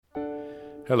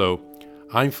Hello,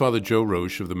 I'm Father Joe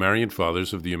Roche of the Marian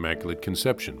Fathers of the Immaculate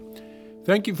Conception.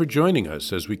 Thank you for joining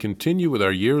us as we continue with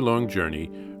our year-long journey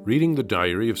reading the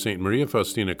diary of St. Maria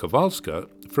Faustina Kowalska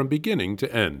from beginning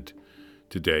to end.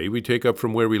 Today we take up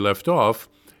from where we left off,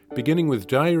 beginning with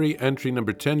diary entry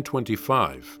number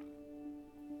 1025.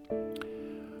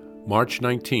 March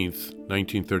 19th,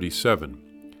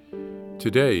 1937.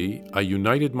 Today I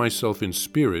united myself in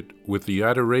spirit with the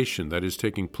adoration that is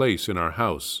taking place in our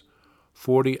house,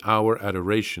 40-hour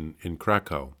adoration in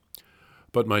Krakow.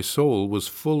 But my soul was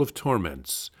full of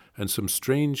torments, and some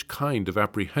strange kind of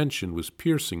apprehension was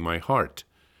piercing my heart.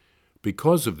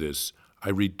 Because of this, I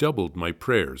redoubled my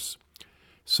prayers.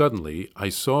 Suddenly, I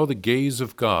saw the gaze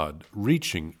of God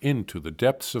reaching into the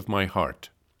depths of my heart.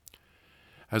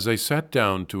 As I sat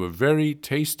down to a very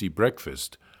tasty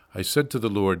breakfast, I said to the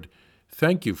Lord,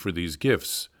 "Thank you for these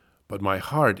gifts, but my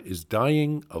heart is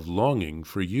dying of longing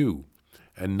for you,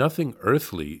 and nothing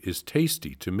earthly is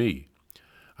tasty to me.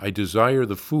 I desire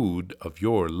the food of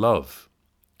your love."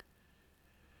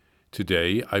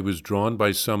 Today I was drawn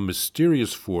by some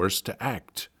mysterious force to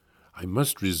act. I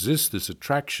must resist this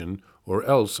attraction, or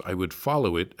else I would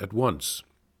follow it at once.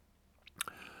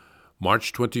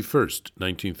 March 21st,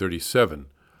 1937,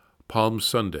 Palm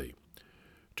Sunday.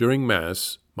 During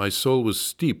Mass, my soul was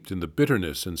steeped in the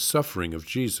bitterness and suffering of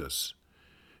Jesus.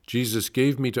 Jesus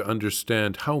gave me to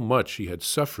understand how much he had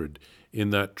suffered in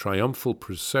that triumphal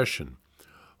procession.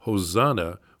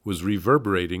 Hosanna was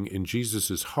reverberating in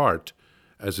Jesus' heart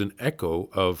as an echo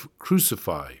of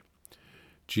 "Crucify."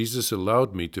 Jesus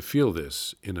allowed me to feel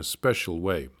this in a special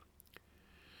way.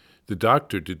 The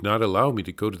doctor did not allow me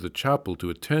to go to the chapel to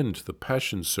attend the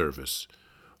Passion service,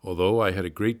 although I had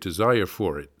a great desire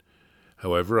for it.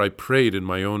 However, I prayed in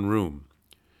my own room.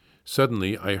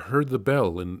 Suddenly, I heard the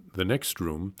bell in the next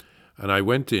room, and I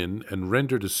went in and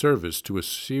rendered a service to a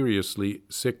seriously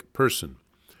sick person.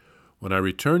 When I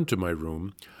returned to my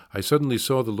room, I suddenly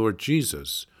saw the Lord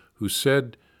Jesus, who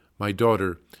said, "My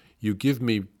daughter, you give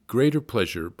me greater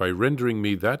pleasure by rendering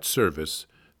me that service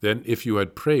than if you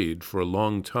had prayed for a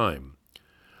long time."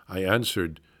 I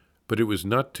answered, "But it was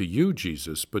not to you,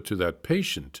 Jesus, but to that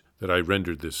patient that I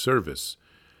rendered this service."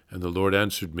 And the Lord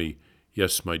answered me,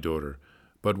 "Yes, my daughter,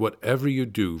 but whatever you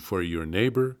do for your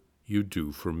neighbor, you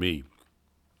do for me."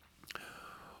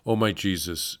 O my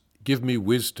Jesus, give me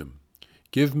wisdom.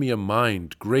 Give me a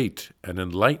mind great and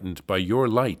enlightened by your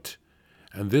light,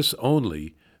 and this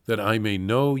only, that I may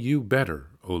know you better,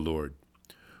 O Lord.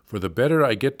 For the better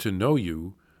I get to know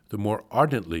you, the more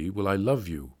ardently will I love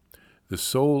you, the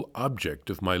sole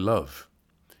object of my love.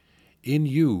 In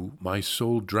you my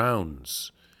soul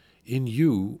drowns. In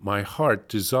you my heart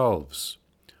dissolves.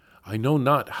 I know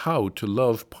not how to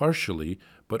love partially,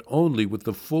 but only with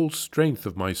the full strength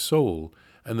of my soul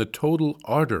and the total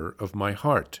ardor of my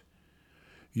heart.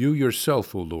 You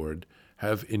yourself, O Lord,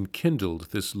 have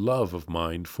enkindled this love of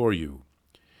mine for you.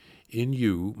 In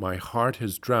you my heart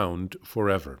has drowned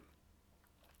forever.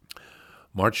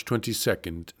 March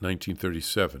 22nd,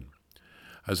 1937.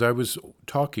 As I was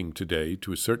talking today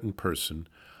to a certain person,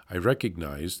 I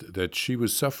recognized that she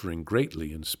was suffering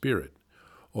greatly in spirit,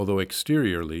 although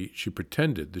exteriorly she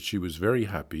pretended that she was very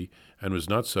happy and was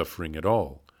not suffering at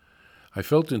all. I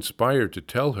felt inspired to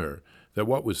tell her that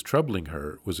what was troubling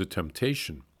her was a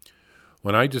temptation.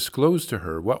 When I disclosed to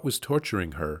her what was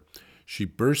torturing her, she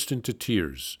burst into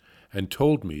tears and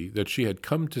told me that she had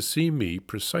come to see me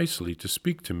precisely to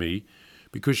speak to me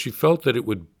because she felt that it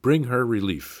would bring her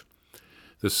relief.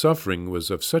 The suffering was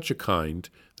of such a kind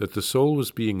that the soul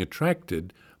was being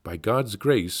attracted by God's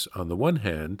grace on the one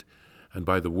hand and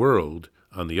by the world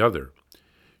on the other.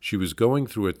 She was going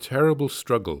through a terrible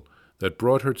struggle that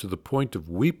brought her to the point of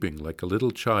weeping like a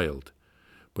little child,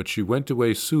 but she went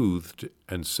away soothed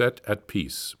and set at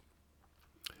peace.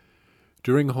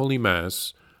 During Holy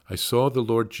Mass, I saw the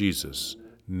Lord Jesus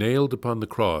nailed upon the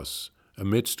cross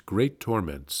amidst great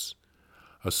torments.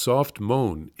 A soft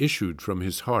moan issued from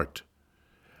his heart.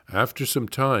 After some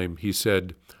time he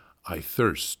said, I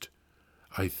thirst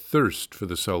for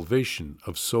the salvation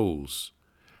of souls.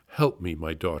 Help me,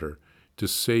 my daughter, to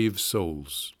save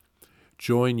souls.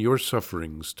 Join your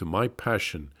sufferings to my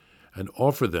passion and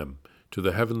offer them to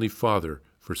the Heavenly Father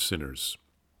for sinners.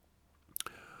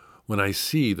 When I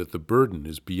see that the burden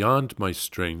is beyond my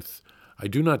strength, I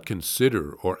do not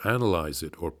consider or analyze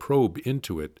it or probe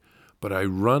into it, but I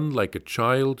run like a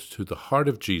child to the heart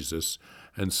of Jesus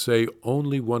and say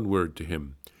only one word to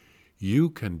him, "You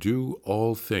can do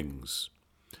all things."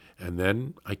 And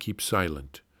then I keep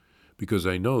silent, because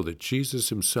I know that Jesus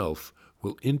himself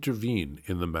will intervene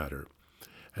in the matter.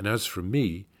 And as for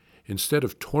me, instead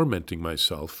of tormenting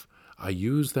myself, I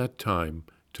use that time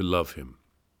to love him.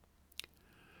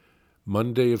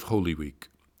 Monday of Holy Week.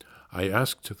 I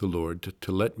asked the Lord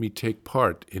to let me take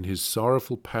part in his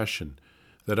sorrowful passion,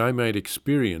 that I might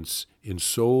experience in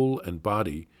soul and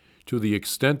body, to the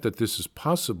extent that this is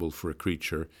possible for a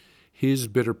creature, his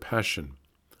bitter passion.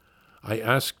 I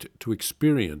asked to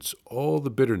experience all the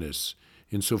bitterness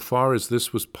insofar as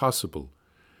this was possible,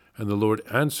 and the Lord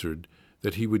answered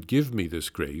that he would give me this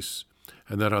grace,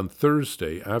 and that on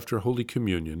Thursday, after Holy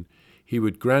Communion, he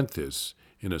would grant this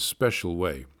in a special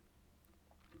way.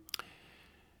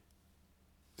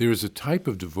 There is a type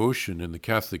of devotion in the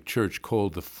Catholic Church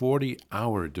called the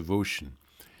 40-hour devotion.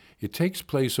 It takes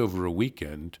place over a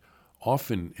weekend,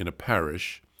 often in a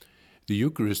parish. The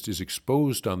Eucharist is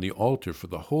exposed on the altar for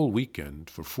the whole weekend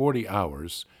for 40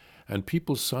 hours, and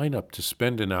people sign up to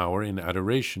spend an hour in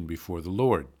adoration before the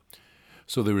Lord.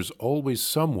 So there is always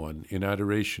someone in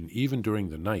adoration, even during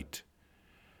the night.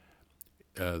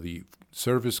 The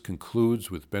service concludes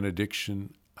with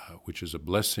benediction, which is a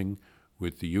blessing,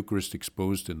 with the Eucharist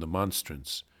exposed in the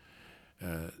monstrance.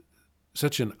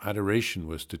 Such an adoration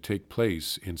was to take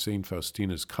place in St.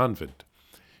 Faustina's convent.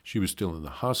 She was still in the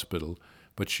hospital,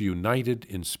 but she united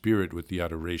in spirit with the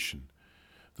adoration.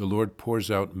 The Lord pours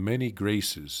out many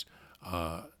graces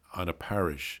on a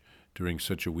parish during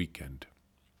such a weekend.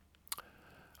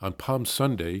 On Palm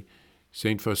Sunday,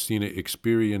 St. Faustina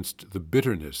experienced the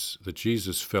bitterness that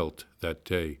Jesus felt that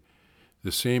day.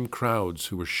 The same crowds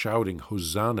who were shouting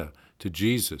Hosanna to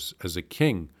Jesus as a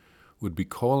king would be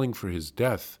calling for his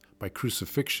death by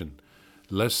crucifixion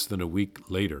less than a week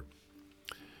later.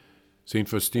 St.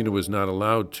 Faustina was not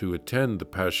allowed to attend the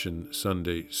Passion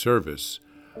Sunday service,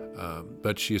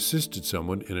 but she assisted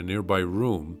someone in a nearby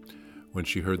room when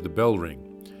she heard the bell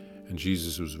ring, and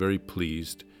Jesus was very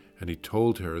pleased, and he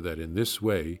told her that in this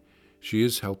way she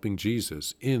is helping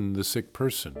Jesus in the sick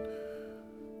person.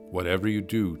 Whatever you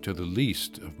do to the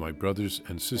least of my brothers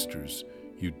and sisters,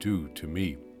 you do to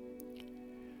me.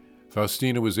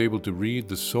 Faustina was able to read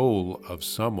the soul of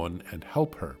someone and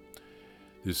help her.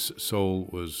 This soul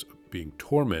was being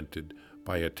tormented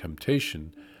by a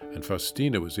temptation, and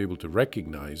Faustina was able to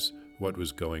recognize what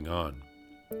was going on.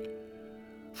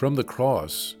 From the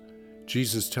cross,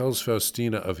 Jesus tells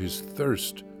Faustina of his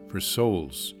thirst for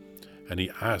souls, and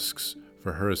he asks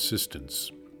for her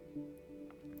assistance.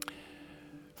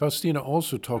 Faustina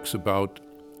also talks about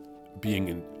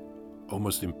being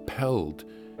almost impelled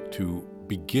to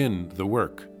begin the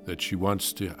work that she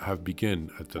wants to have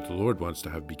begin, that the Lord wants to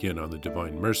have begin on the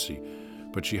Divine Mercy,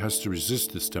 but she has to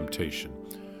resist this temptation.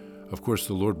 Of course,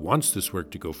 the Lord wants this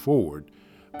work to go forward,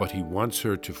 but he wants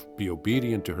her to be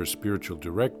obedient to her spiritual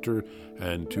director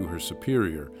and to her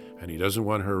superior, and he doesn't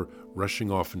want her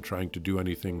rushing off and trying to do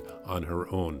anything on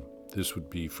her own. This would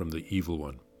be from the evil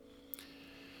one.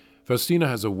 Faustina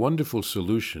has a wonderful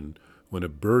solution when a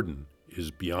burden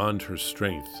is beyond her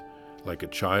strength. Like a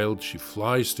child, she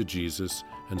flies to Jesus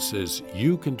and says,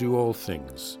 "You can do all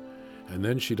things." And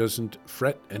then she doesn't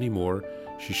fret anymore.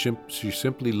 She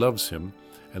simply loves him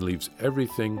and leaves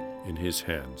everything in his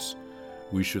hands.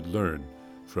 We should learn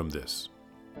from this.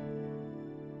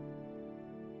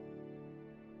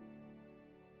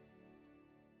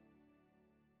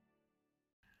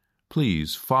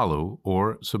 Please follow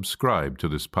or subscribe to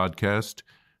this podcast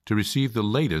to receive the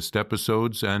latest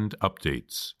episodes and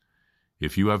updates.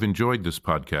 If you have enjoyed this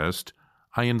podcast,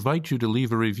 I invite you to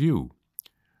leave a review.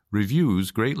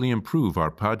 Reviews greatly improve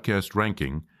our podcast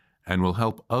ranking and will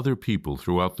help other people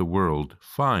throughout the world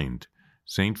find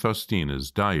St. Faustina's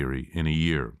Diary in a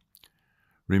Year.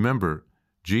 Remember,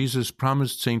 Jesus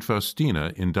promised St.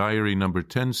 Faustina in Diary number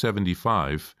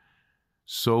 1075,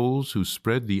 souls who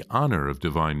spread the honor of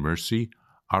divine mercy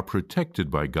are protected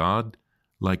by God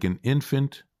like an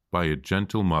infant by a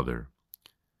gentle mother.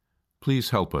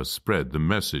 Please help us spread the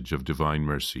message of divine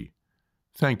mercy.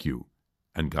 Thank you,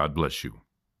 and God bless you.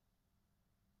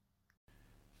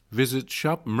 Visit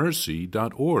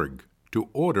shopmercy.org to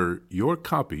order your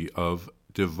copy of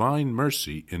Divine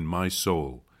Mercy in My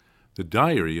Soul, the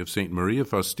Diary of St. Maria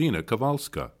Faustina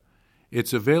Kowalska.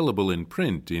 It's available in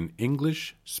print in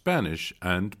English, Spanish,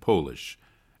 and Polish,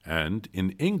 and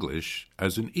in English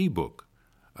as an e-book,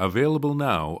 available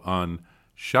now on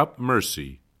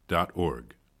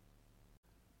shopmercy.org.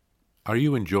 Are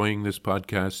you enjoying this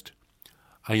podcast?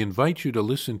 I invite you to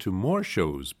listen to more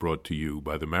shows brought to you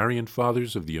by the Marian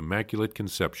Fathers of the Immaculate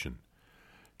Conception.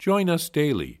 Join us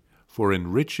daily for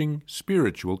enriching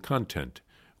spiritual content,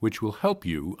 which will help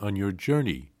you on your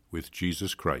journey with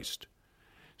Jesus Christ.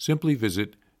 Simply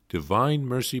visit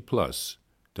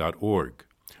DivineMercyPlus.org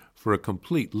for a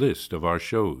complete list of our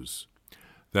shows.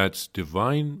 That's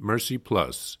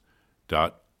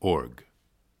DivineMercyPlus.org.